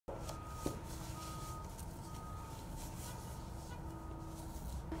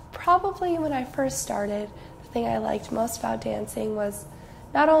Probably when I first started, the thing I liked most about dancing was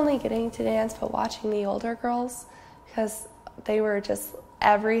not only getting to dance, but watching the older girls, because they were just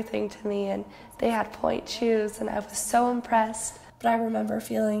everything to me, and they had point shoes, and I was so impressed. But I remember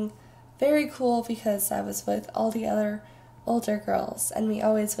feeling very cool because I was with all the other older girls, and we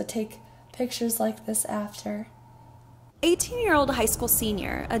always would take pictures like this after. 18-year-old high school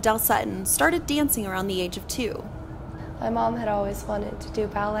senior Adele Sutton started dancing around the age of 2. My mom had always wanted to do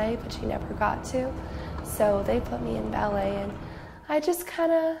ballet, but she never got to, so they put me in ballet, and I just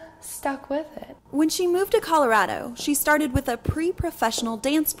kind of stuck with it. When she moved to Colorado, she started with a pre-professional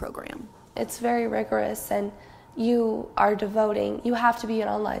dance program. It's very rigorous, and you have to be in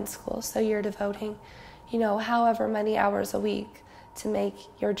online school, so you're devoting, however many hours a week to make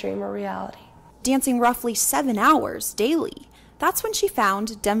your dream a reality. Dancing roughly 7 hours daily. That's when she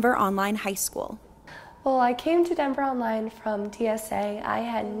found Denver Online High School. Well, I came to Denver Online from DSA. I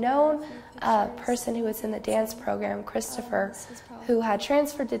had known a person who was in the dance program, Christopher, who had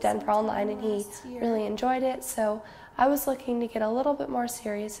transferred to Denver Online, and he really enjoyed it. So I was looking to get a little bit more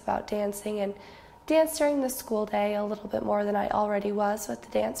serious about dancing and dance during the school day a little bit more than I already was with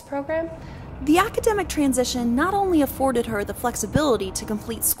the dance program. The academic transition not only afforded her the flexibility to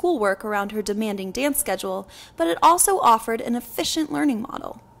complete schoolwork around her demanding dance schedule, but it also offered an efficient learning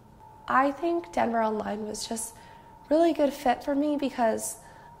model. I think Denver Online was just really good fit for me because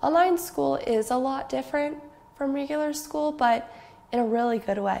online school is a lot different from regular school, but in a really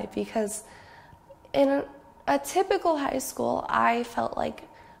good way, because in a typical high school, I felt like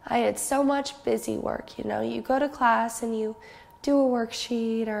I had so much busy work. You go to class and you do a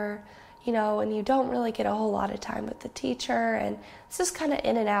worksheet, or and you don't really get a whole lot of time with the teacher, and it's just kind of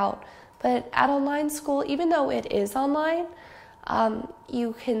in and out. But at online school, even though it is online,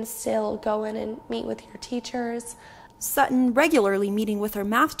 you can still go in and meet with your teachers. Sutton regularly meeting with her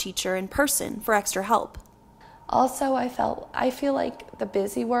math teacher in person for extra help. Also, I feel like the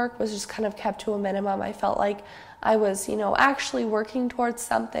busy work was just kind of kept to a minimum. I felt like I was, actually working towards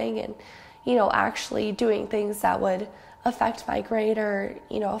something, and, actually doing things that would affect my grade or,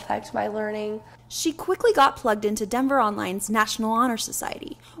 affect my learning. She quickly got plugged into Denver Online's National Honor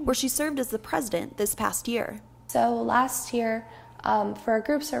Society, where she served as the president this past year. So last year, for a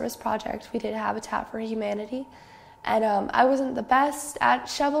group service project, we did Habitat for Humanity, and I wasn't the best at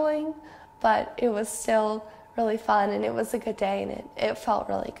shoveling, but it was still really fun, and it was a good day, and it felt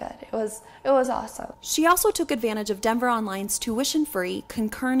really good. It was awesome. She also took advantage of Denver Online's tuition-free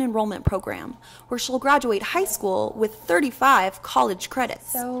concurrent enrollment program, where she'll graduate high school with 35 college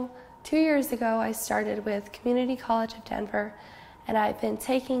credits. So 2 years ago, I started with Community College of Denver, and I've been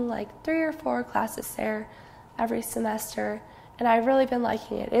taking like 3 or 4 classes there every semester, and I've really been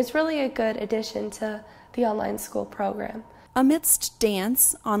liking it. It's really a good addition to the online school program. Amidst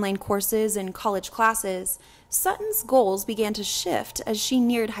dance, online courses, and college classes, Sutton's goals began to shift as she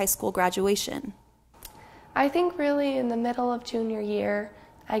neared high school graduation. I think really in the middle of junior year,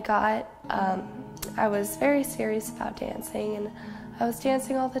 I was very serious about dancing, and I was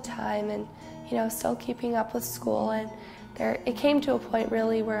dancing all the time, and still keeping up with school, and it came to a point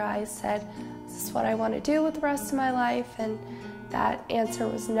really where I said, is this what I want to do with the rest of my life? And that answer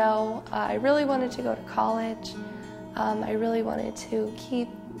was no. I really wanted to go to college. I really wanted to keep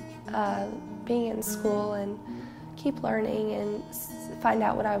being in school and keep learning and find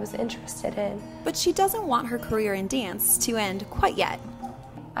out what I was interested in. But she doesn't want her career in dance to end quite yet.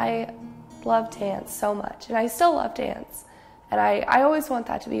 I love dance so much, and I still love dance, and I always want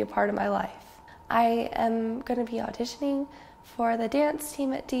that to be a part of my life. I am going to be auditioning for the dance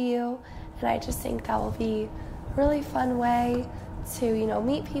team at DU, and I just think that will be a really fun way to,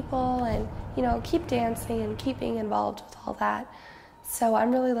 meet people and, keep dancing and keep being involved with all that. So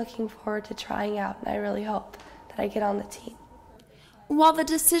I'm really looking forward to trying out, and I really hope that I get on the team. While the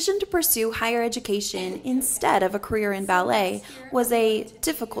decision to pursue higher education instead of a career in ballet was a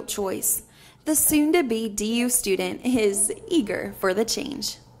difficult choice, the soon-to-be DU student is eager for the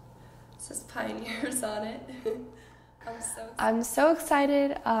change. It says Pioneers on it. I'm so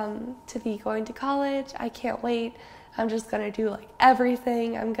excited to be going to college. I can't wait. I'm just going to do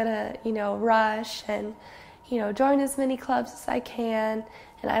everything. I'm going to, rush and, join as many clubs as I can.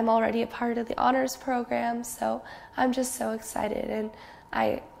 And I'm already a part of the honors program, so I'm just so excited. And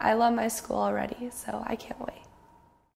I love my school already, so I can't wait.